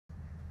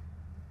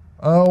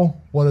Oh,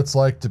 what it's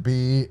like to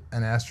be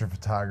an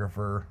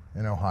astrophotographer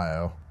in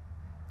Ohio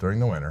during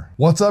the winter.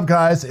 What's up,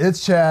 guys?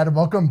 It's Chad.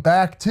 Welcome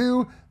back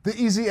to the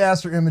Easy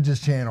Astro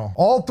Images channel.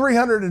 All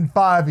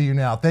 305 of you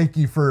now, thank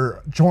you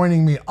for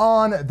joining me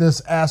on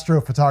this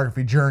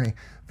astrophotography journey.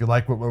 If you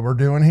like what we're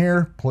doing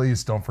here,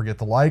 please don't forget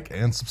to like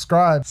and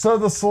subscribe. So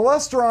the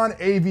Celestron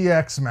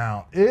AVX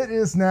mount, it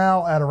is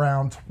now at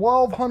around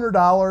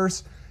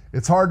 $1,200.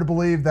 It's hard to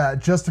believe that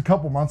just a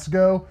couple months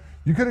ago,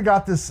 you could have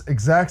got this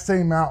exact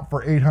same mount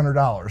for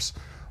 $800.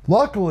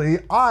 Luckily,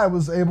 I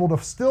was able to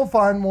still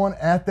find one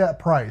at that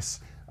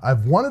price.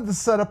 I've wanted to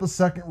set up a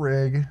second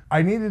rig.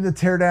 I needed to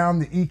tear down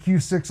the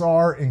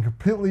EQ6R and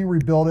completely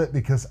rebuild it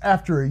because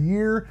after a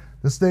year,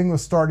 this thing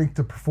was starting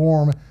to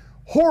perform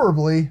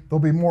horribly. There'll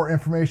be more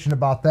information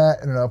about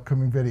that in an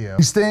upcoming video.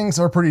 These things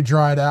are pretty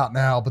dried out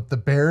now, but the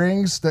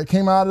bearings that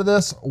came out of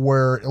this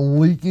were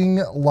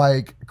leaking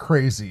like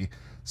crazy.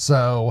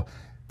 So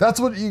that's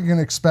what you can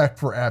expect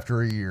for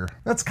after a year.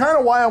 That's kind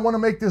of why I want to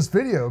make this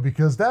video,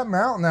 because that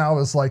mount now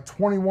is like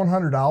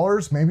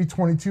 $2,100, maybe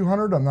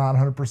 $2,200. I'm not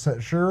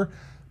 100% sure.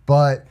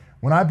 But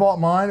when I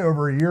bought mine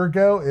over a year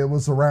ago, it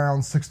was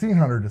around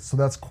 $1,600. So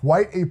that's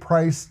quite a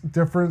price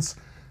difference.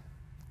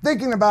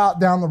 Thinking about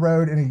down the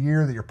road in a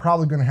year that you're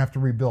probably going to have to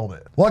rebuild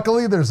it.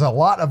 Luckily, there's a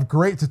lot of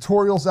great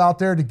tutorials out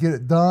there to get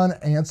it done.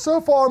 And so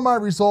far my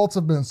results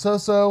have been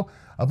so-so.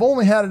 I've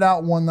only had it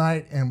out one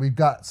night and we've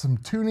got some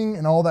tuning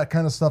and all that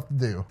kind of stuff to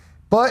do.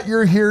 But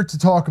you're here to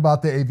talk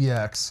about the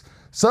AVX.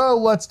 So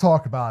let's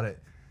talk about it.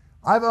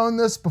 I've owned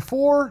this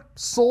before,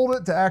 sold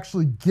it to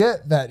actually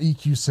get that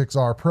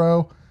EQ6R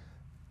Pro,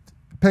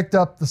 picked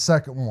up the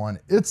second one.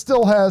 It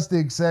still has the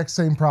exact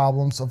same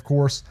problems, of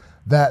course,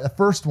 that the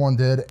first one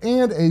did,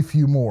 and a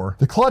few more.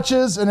 The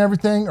clutches and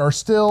everything are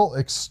still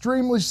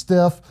extremely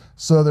stiff,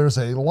 so there's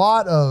a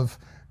lot of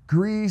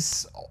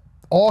grease,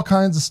 all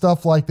kinds of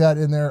stuff like that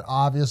in there,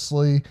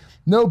 obviously.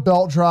 No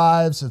belt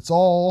drives, it's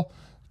all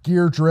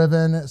gear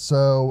driven,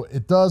 so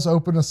it does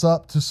open us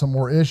up to some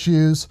more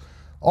issues.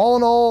 All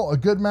in all, a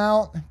good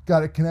mount.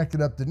 Got it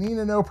connected up to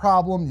Nina, no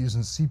problem,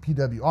 using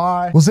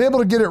CPWI. Was able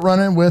to get it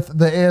running with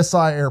the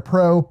ASIAir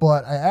Pro,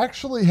 but I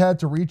actually had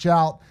to reach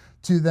out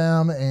to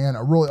them, and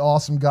a really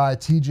awesome guy,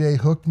 TJ,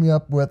 hooked me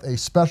up with a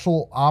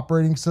special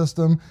operating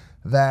system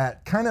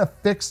that kind of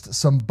fixed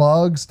some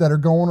bugs that are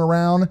going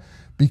around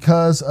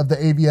because of the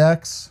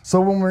AVX.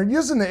 So when we're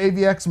using the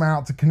AVX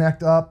mount to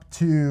connect up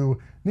to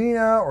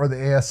Nina or the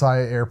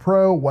ASIAir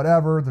Pro,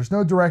 whatever, there's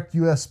no direct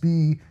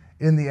USB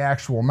in the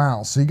actual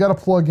mount. So you got to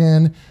plug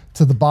in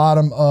to the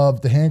bottom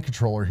of the hand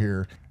controller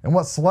here. And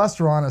what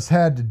Celestron has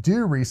had to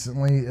do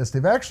recently is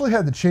they've actually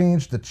had to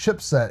change the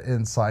chipset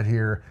inside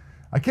here.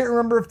 I can't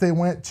remember if they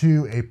went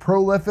to a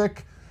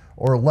prolific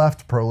or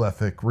left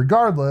prolific.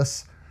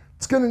 Regardless,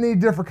 it's going to need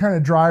different kind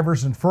of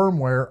drivers and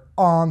firmware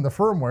on the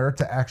firmware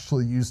to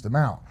actually use the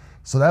mount.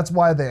 So that's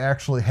why they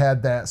actually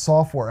had that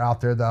software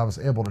out there that I was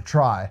able to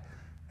try.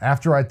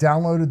 After I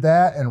downloaded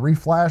that and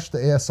reflashed the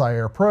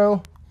ASIAir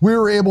Pro, we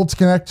were able to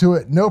connect to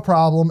it no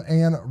problem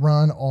and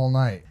run all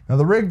night. Now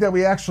the rig that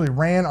we actually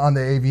ran on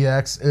the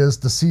AVX is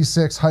the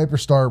C6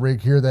 Hyperstar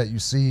rig here that you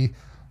see. A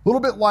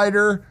little bit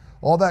lighter,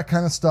 all that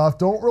kind of stuff.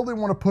 Don't really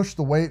want to push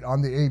the weight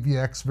on the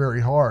AVX very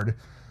hard.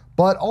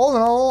 But all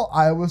in all,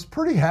 I was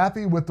pretty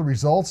happy with the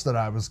results that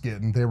I was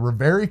getting. They were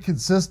very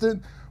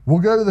consistent. We'll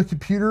go to the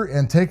computer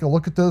and take a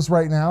look at those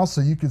right now so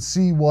you can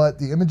see what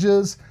the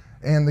images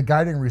and the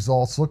guiding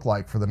results look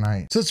like for the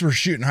night. Since we're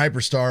shooting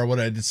Hyperstar, what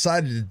I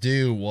decided to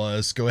do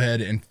was go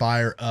ahead and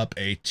fire up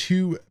a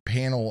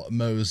 2-panel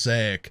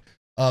mosaic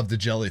of the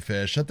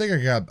jellyfish. I think I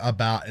got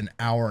about an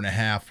hour and a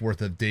half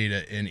worth of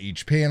data in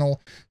each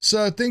panel.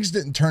 So things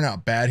didn't turn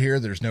out bad here.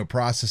 There's no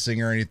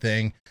processing or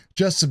anything,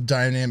 just some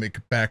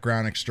dynamic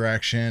background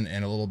extraction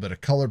and a little bit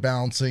of color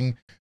balancing.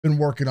 Been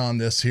working on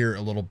this here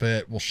a little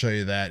bit. We'll show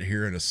you that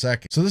here in a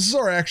second. So this is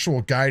our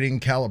actual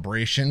guiding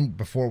calibration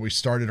before we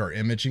started our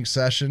imaging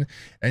session.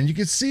 And you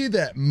can see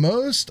that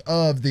most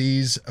of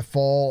these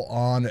fall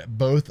on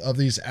both of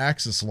these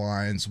axis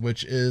lines,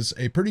 which is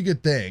a pretty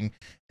good thing.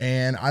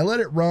 And I let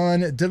it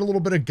run, did a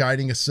little bit of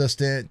guiding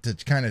assistant to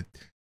kind of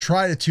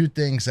try to tune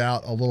things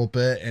out a little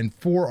bit. And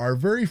for our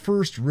very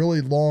first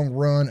really long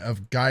run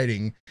of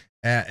guiding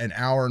at an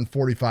hour and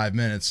 45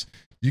 minutes,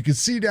 you can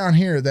see down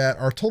here that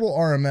our total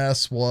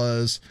RMS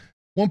was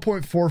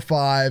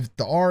 1.45.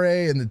 The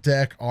RA and the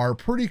deck are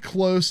pretty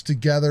close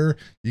together.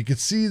 You can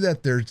see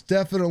that there's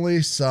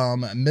definitely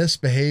some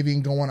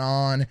misbehaving going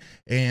on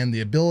and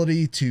the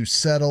ability to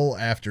settle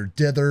after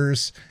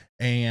dithers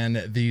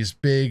and these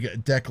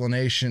big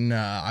declination.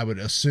 I would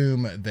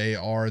assume they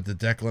are the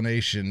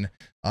declination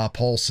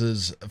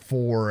pulses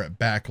for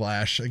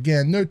backlash.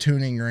 Again, no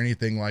tuning or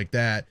anything like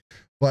that.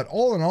 But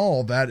all in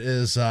all, that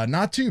is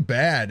not too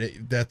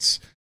bad. That's,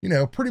 you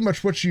know, pretty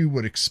much what you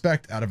would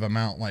expect out of a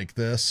mount like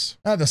this.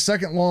 Now the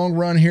second long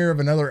run here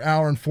of another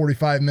hour and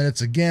 45 minutes.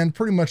 Again,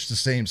 pretty much the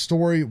same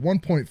story,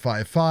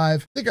 1.55. I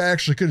think I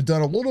actually could have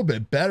done a little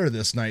bit better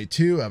this night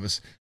too. I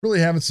was really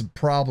having some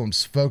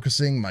problems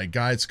focusing my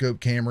guide scope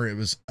camera. It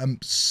was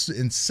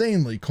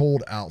insanely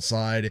cold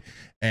outside,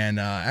 and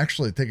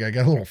actually I think I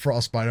got a little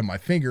frostbite on my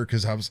finger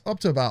because I was up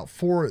to about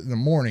 4 in the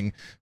morning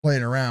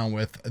playing around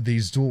with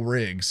these dual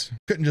rigs.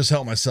 Couldn't just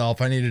help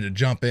myself. I needed to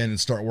jump in and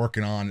start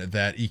working on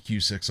that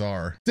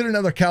EQ6R. Did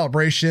another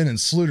calibration and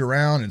slewed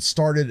around and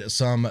started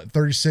some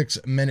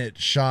 36-minute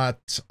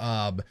shots.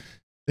 I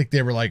think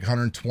they were like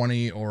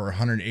 120 or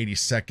 180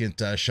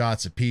 second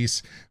shots a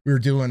piece. We were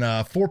doing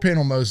a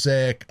 4-panel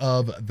mosaic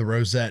of the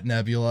Rosette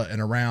Nebula and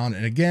around.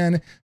 And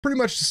again, pretty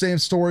much the same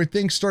story.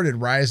 Things started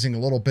rising a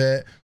little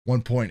bit.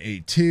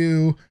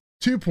 1.82.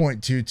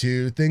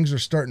 2.22, things are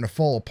starting to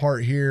fall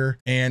apart here,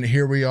 and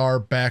here we are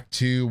back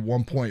to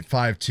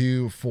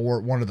 1.52 for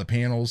one of the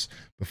panels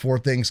before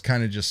things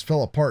kind of just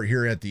fell apart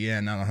here at the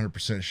end. Not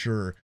 100%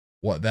 sure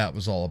what that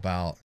was all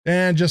about.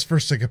 And just for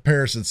some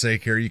comparison's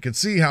sake here, you can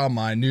see how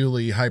my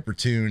newly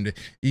hyper-tuned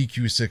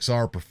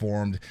EQ6R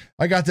performed.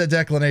 I got that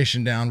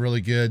declination down really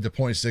good to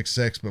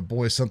 0.66, but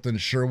boy, something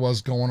sure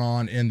was going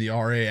on in the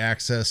RA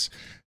axis.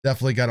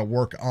 Definitely got to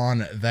work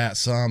on that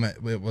some.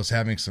 It was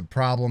having some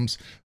problems,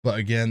 but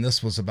again,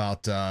 this was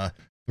about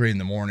 3 in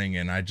the morning,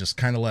 and I just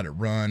kind of let it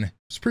run. I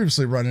was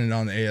previously running it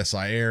on the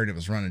ASIair, and it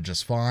was running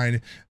just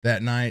fine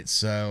that night,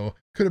 so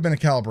could have been a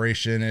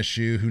calibration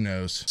issue, who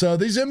knows. So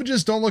these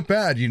images don't look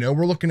bad. You know,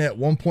 we're looking at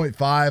 1.5,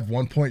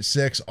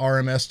 1.6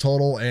 RMS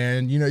total,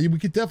 and you know, we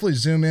could definitely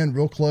zoom in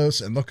real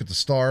close and look at the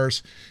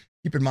stars.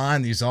 Keep in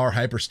mind, these are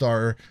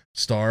hyperstar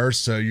stars,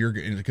 so you're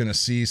going to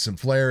see some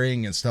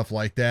flaring and stuff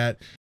like that.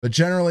 But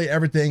generally,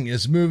 everything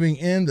is moving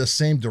in the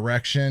same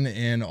direction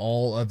in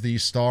all of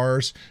these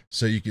stars.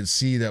 So you can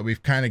see that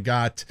we've kind of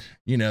got,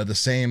 you know, the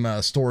same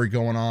story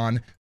going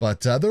on.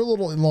 But they're a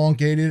little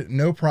elongated,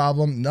 no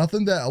problem.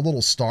 Nothing that a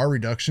little star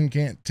reduction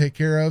can't take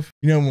care of.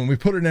 You know, when we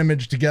put an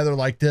image together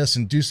like this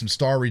and do some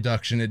star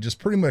reduction, it just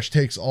pretty much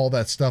takes all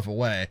that stuff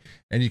away.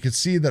 And you can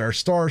see that our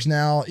stars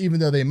now,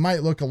 even though they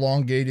might look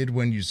elongated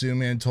when you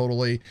zoom in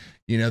totally,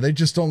 you know, they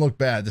just don't look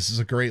bad. This is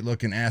a great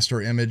looking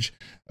Astro image.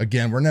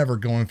 Again, we're never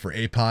going for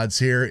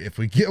APODs here. If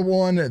we get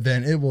one,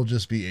 then it will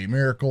just be a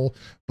miracle.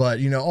 But,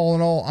 you know, all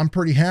in all, I'm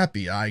pretty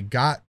happy. I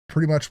got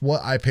pretty much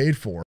what I paid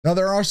for. Now,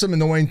 there are some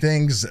annoying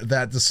things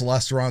that the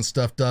Celestron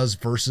stuff does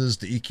versus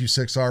the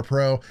EQ6R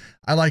Pro.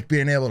 I like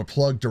being able to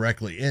plug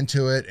directly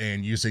into it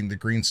and using the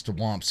Green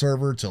Swamp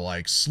server to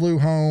like slew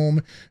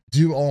home,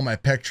 do all my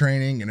PEC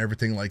training and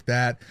everything like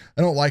that.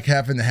 I don't like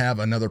having to have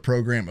another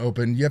program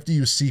open. You have to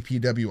use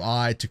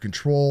CPWI to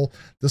control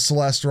the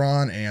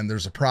Celestron, and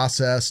there's a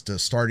process to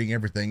starting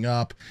everything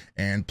up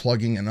and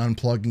plugging and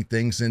unplugging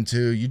things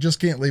into. You just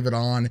can't leave it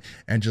on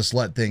and just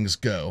let things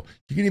go.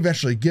 You can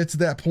eventually get to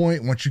that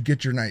point once you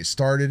get your night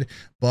started,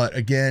 but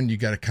again, you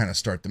got to kind of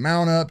start the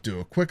mount up, do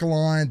a quick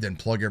align, then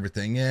plug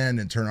everything in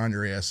and turn on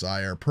your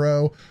ASIair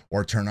Pro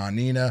or turn on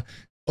Nina,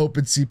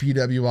 open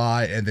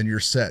CPWI, and then you're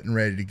set and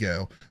ready to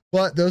go.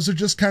 But those are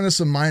just kind of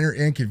some minor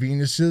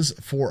inconveniences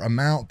for a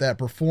mount that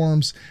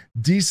performs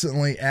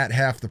decently at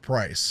half the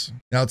price.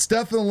 Now, it's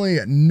definitely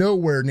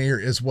nowhere near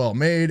as well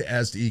made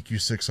as the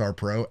EQ6R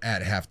Pro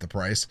at half the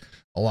price.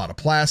 A lot of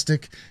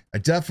plastic. I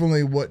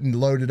definitely wouldn't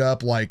load it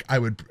up like I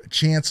would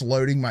chance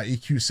loading my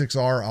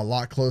EQ6R a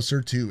lot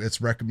closer to its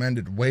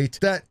recommended weight.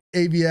 That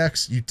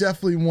AVX, you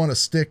definitely want to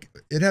stick,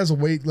 it has a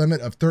weight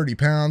limit of 30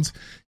 pounds.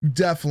 You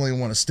definitely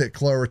want to stick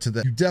closer to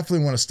that. You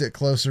definitely want to stick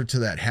closer to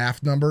that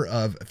half number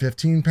of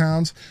 15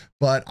 pounds.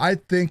 But I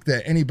think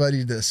that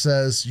anybody that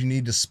says you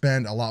need to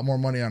spend a lot more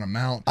money on a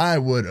mount, I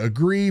would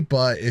agree.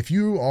 But if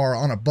you are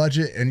on a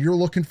budget and you're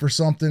looking for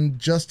something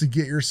just to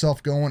get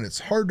yourself going, it's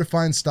hard to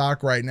find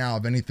stock right now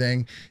of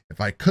anything. If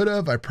I could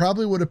have, I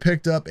probably would have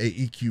picked up a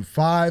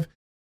EQ5,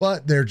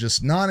 but they're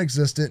just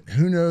non-existent.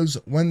 Who knows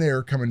when they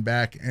are coming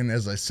back. And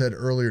as I said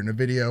earlier in the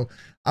video,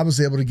 I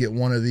was able to get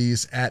one of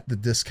these at the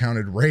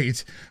discounted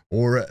rate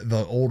or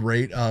the old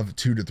rate of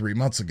 2 to 3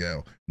 months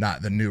ago,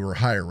 not the newer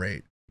higher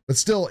rate. But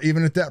still,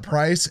 even at that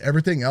price,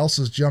 everything else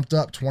has jumped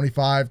up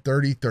 25,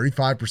 30,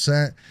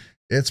 35%.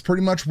 It's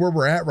pretty much where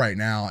we're at right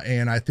now.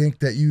 And I think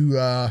that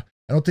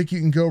I don't think you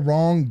can go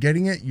wrong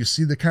getting it. You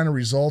see the kind of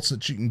results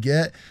that you can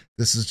get.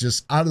 This is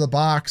just out of the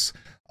box,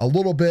 a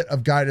little bit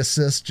of guide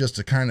assist just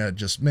to kind of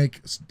just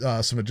make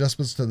some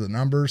adjustments to the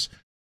numbers.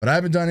 But I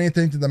haven't done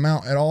anything to the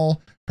mount at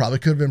all. Probably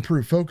could have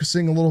improved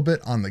focusing a little bit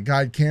on the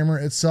guide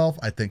camera itself.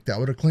 I think that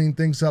would have cleaned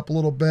things up a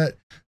little bit.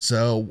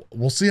 So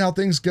we'll see how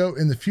things go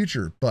in the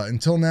future. But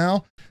until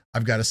now,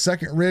 I've got a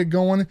second rig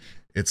going.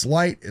 It's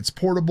light, it's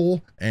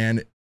portable,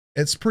 and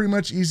it's pretty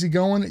much easy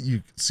going.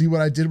 You see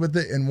what I did with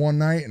it in one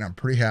night, and I'm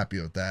pretty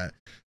happy with that.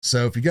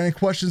 So if you got any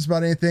questions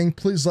about anything,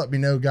 please let me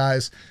know,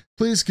 guys.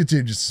 Please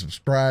continue to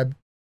subscribe.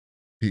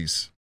 Peace.